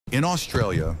In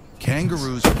Australia,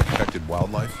 kangaroos are protected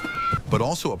wildlife, but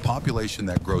also a population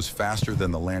that grows faster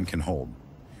than the land can hold.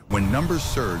 When numbers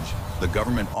surge, the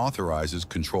government authorizes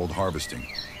controlled harvesting.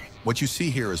 What you see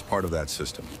here is part of that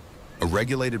system, a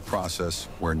regulated process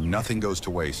where nothing goes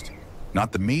to waste.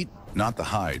 Not the meat, not the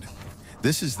hide.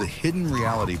 This is the hidden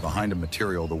reality behind a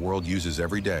material the world uses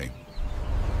every day.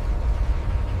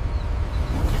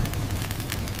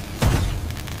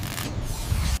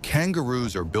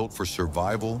 Kangaroos are built for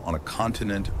survival on a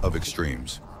continent of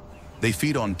extremes. They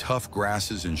feed on tough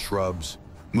grasses and shrubs,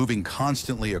 moving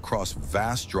constantly across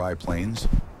vast dry plains.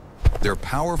 Their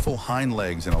powerful hind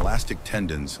legs and elastic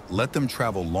tendons let them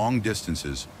travel long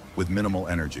distances with minimal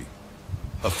energy.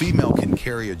 A female can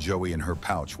carry a joey in her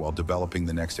pouch while developing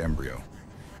the next embryo,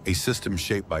 a system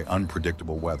shaped by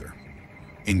unpredictable weather.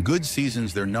 In good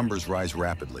seasons, their numbers rise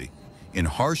rapidly. In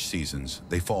harsh seasons,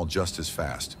 they fall just as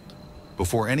fast.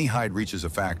 Before any hide reaches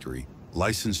a factory,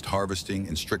 licensed harvesting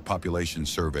and strict population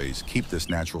surveys keep this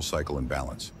natural cycle in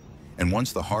balance. And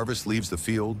once the harvest leaves the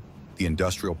field, the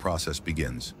industrial process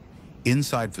begins.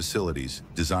 Inside facilities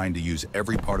designed to use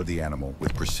every part of the animal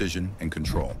with precision and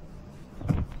control.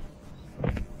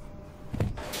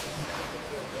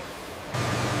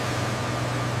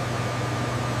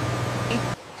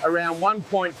 Around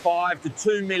 1.5 to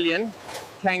 2 million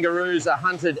kangaroos are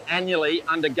hunted annually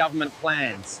under government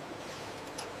plans.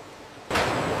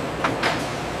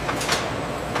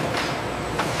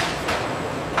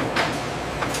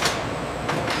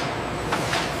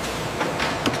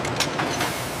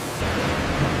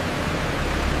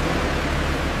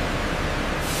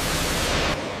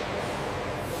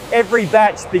 Every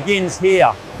batch begins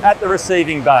here at the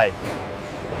receiving bay.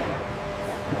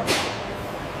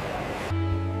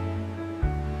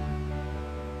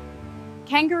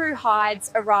 Kangaroo hides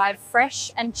arrive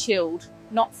fresh and chilled,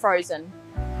 not frozen.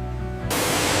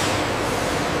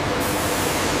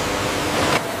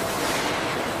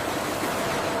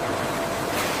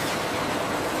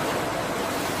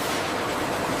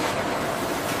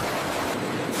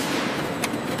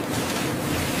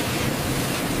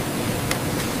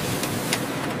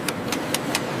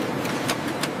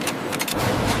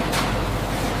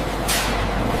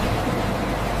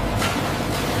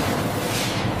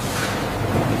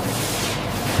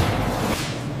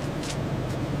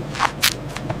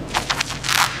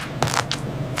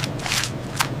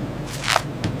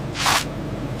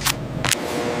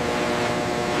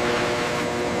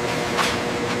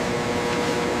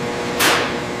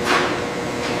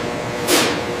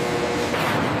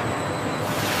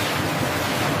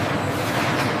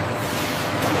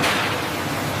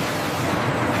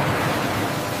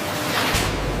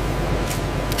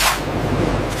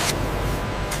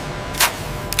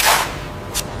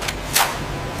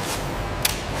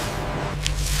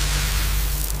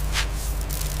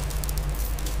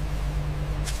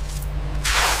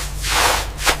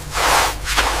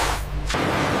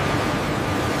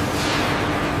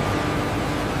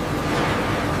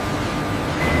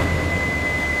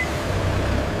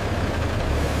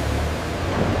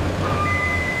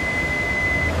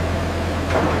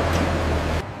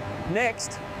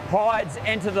 Next, hides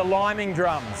enter the liming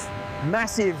drums,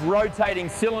 massive rotating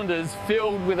cylinders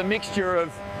filled with a mixture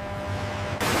of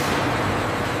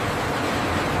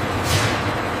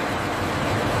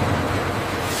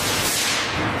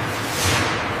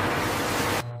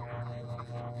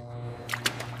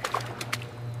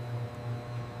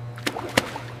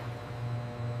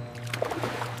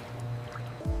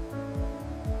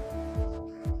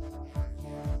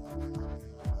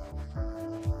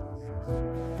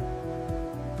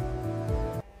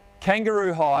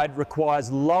Kangaroo hide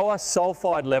requires lower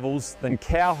sulfide levels than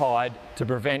cowhide to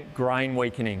prevent grain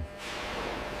weakening.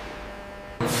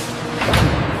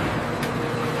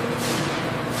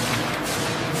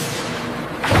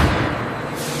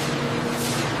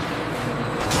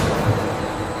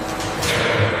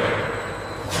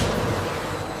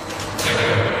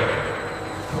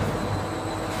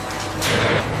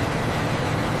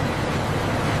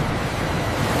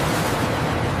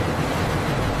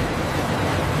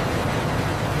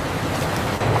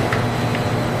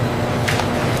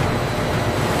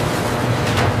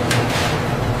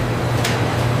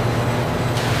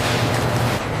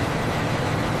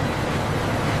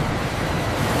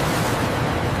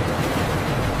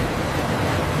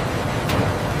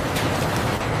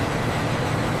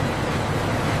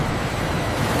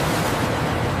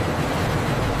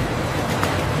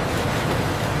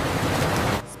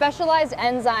 Specialized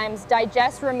enzymes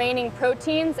digest remaining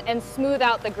proteins and smooth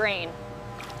out the grain.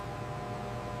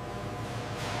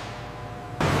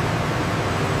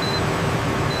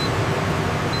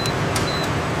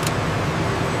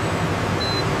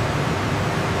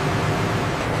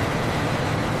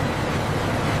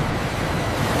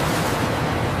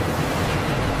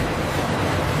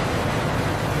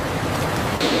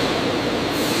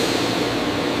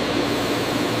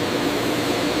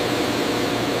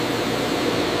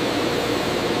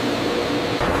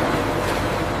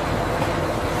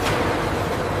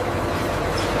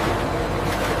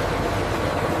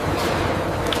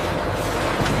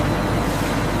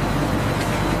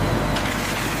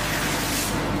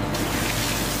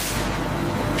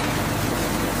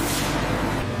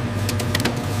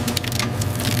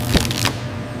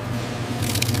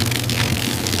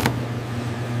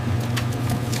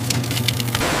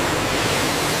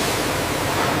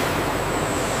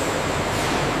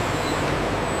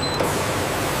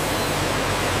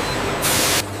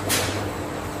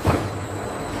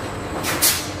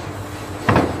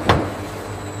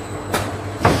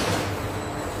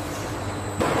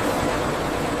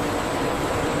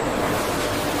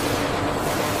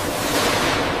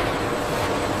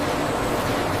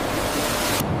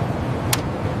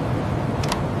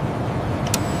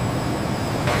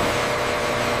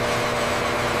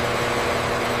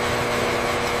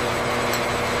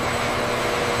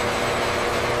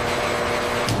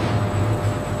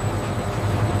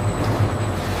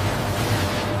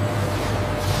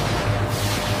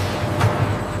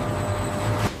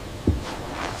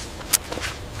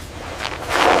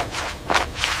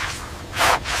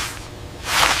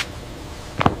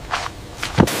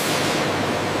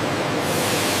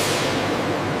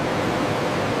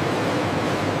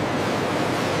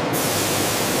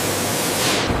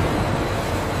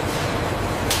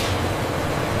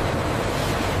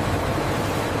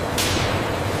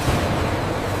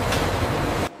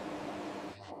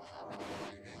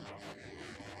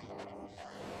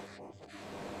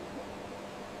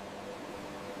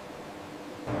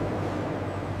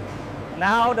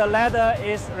 Now the leather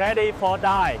is ready for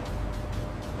dye.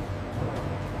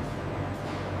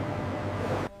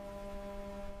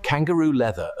 Kangaroo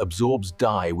leather absorbs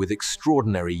dye with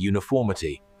extraordinary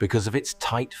uniformity because of its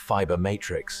tight fiber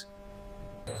matrix.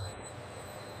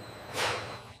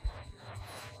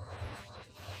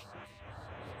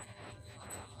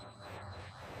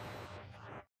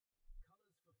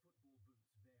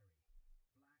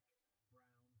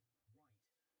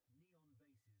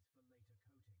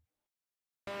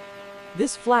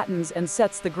 This flattens and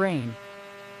sets the grain.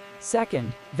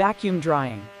 Second, vacuum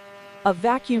drying. A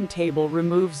vacuum table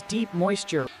removes deep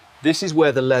moisture. This is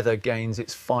where the leather gains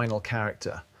its final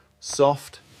character: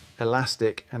 soft,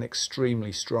 elastic, and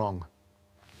extremely strong.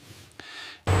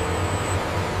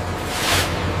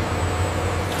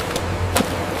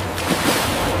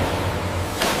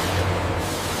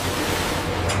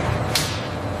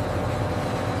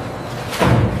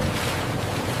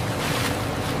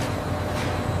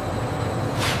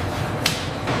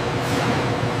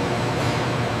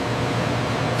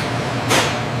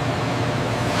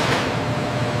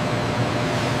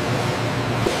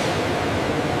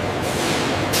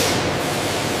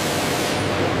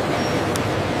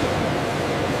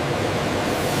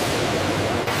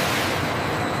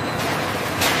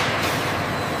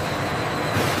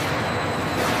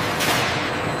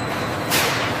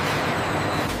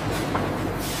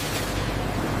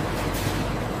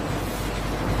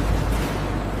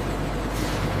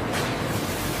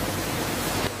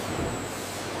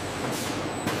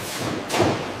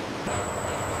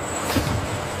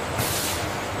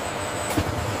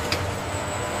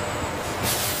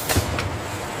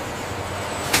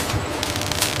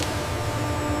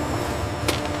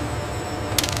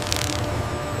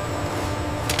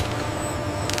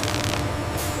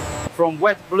 From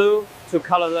wet blue to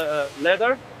color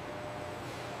leather.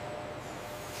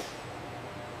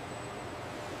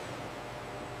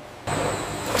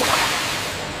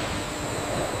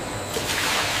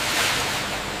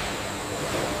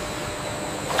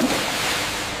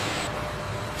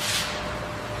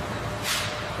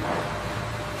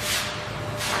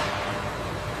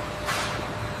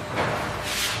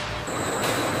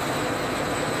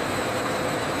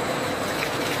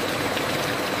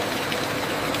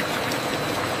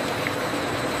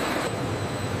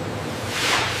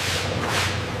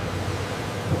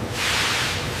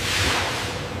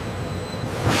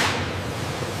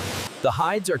 The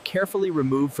hides are carefully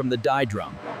removed from the dye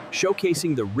drum,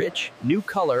 showcasing the rich, new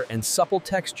color and supple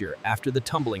texture after the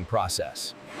tumbling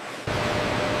process.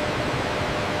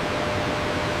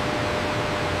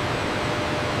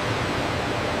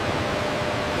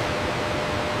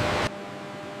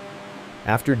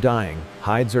 After dyeing,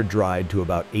 hides are dried to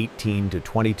about 18 to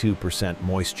 22%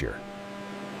 moisture.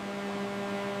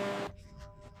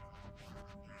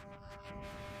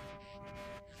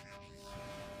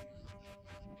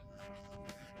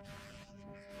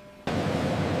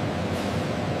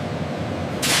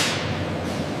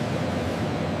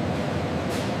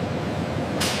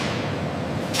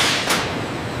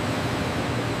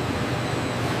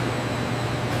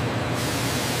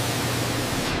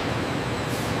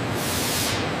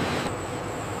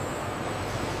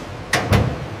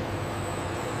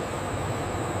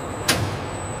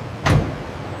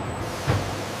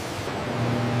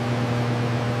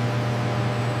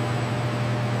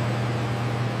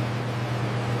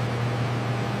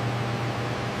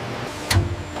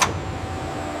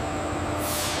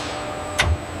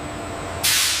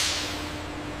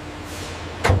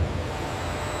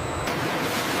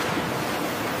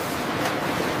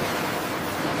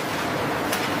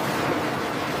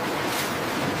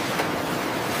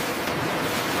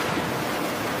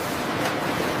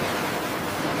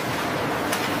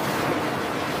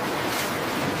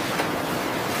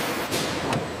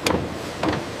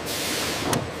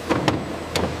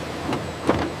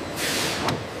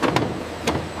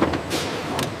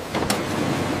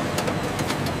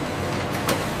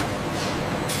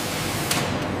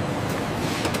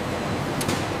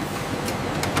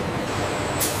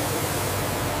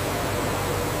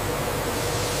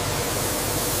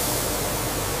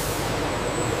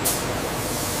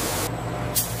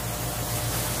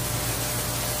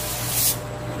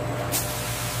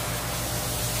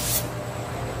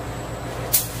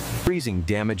 Freezing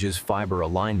damages fiber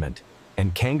alignment,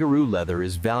 and kangaroo leather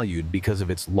is valued because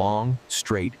of its long,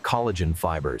 straight collagen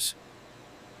fibers.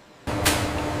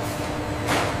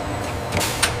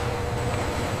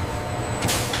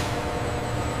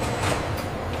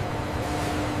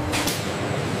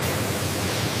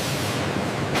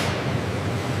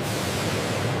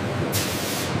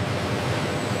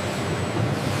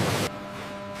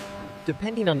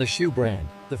 Depending on the shoe brand,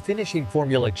 the finishing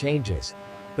formula changes.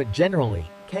 But generally,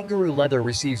 Kangaroo leather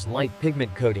receives light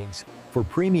pigment coatings. For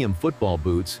premium football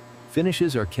boots,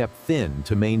 finishes are kept thin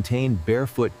to maintain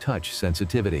barefoot touch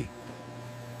sensitivity.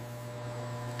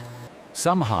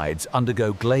 Some hides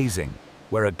undergo glazing,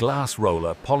 where a glass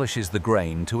roller polishes the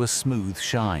grain to a smooth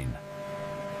shine.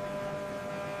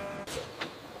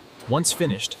 Once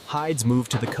finished, hides move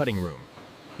to the cutting room.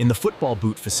 In the football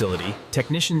boot facility,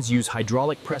 technicians use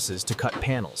hydraulic presses to cut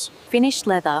panels. Finished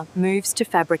leather moves to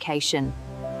fabrication.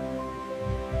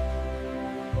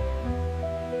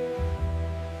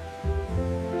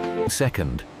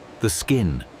 Second, the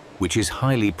skin, which is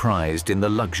highly prized in the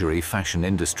luxury fashion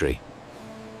industry.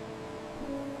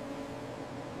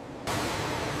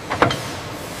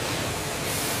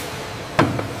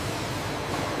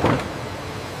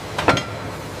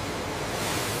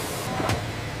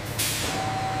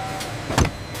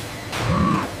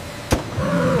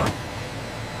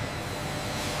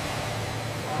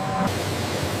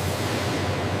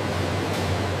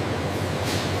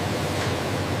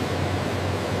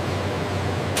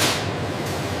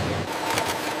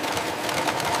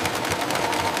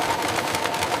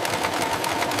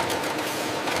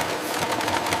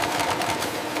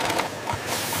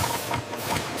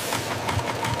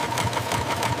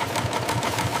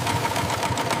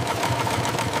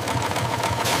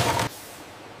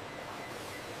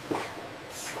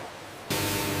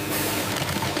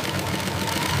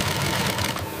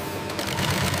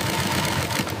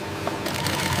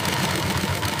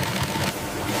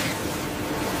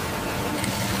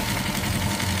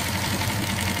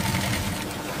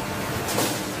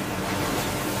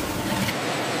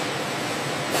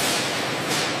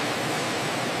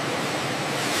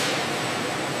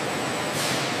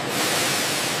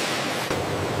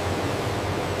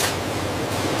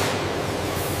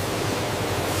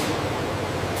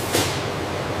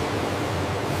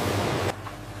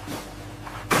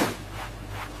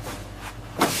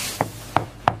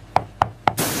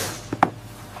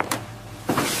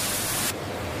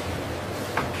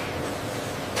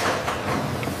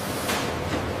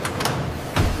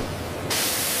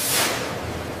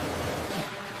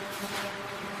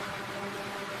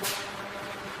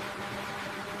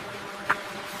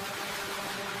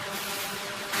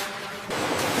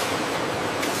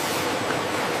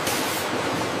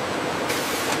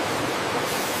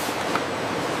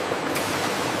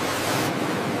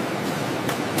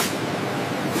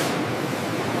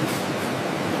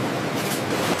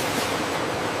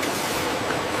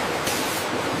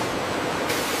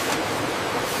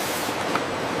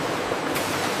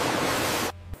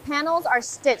 Panels are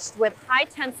stitched with high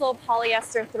tensile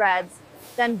polyester threads,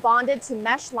 then bonded to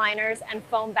mesh liners and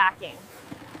foam backing.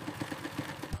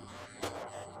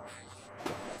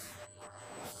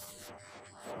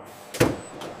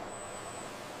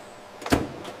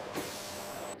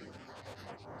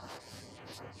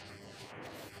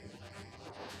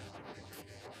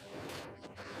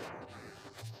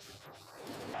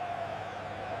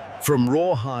 From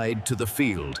rawhide to the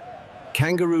field,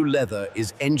 Kangaroo leather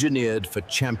is engineered for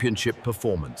championship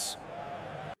performance.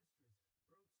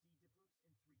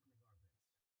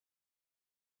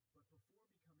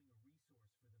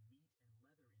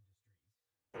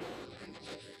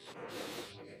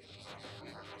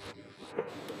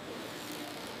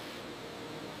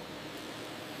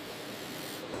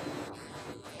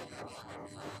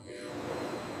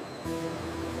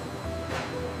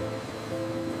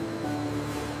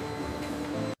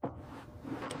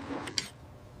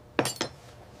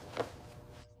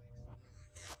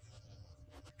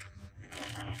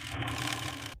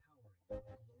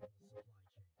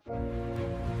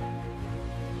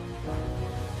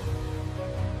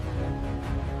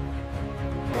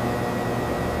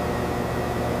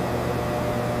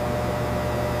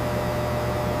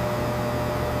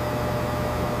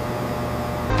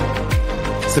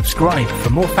 Subscribe for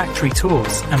more factory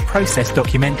tours and process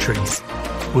documentaries.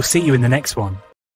 We'll see you in the next one.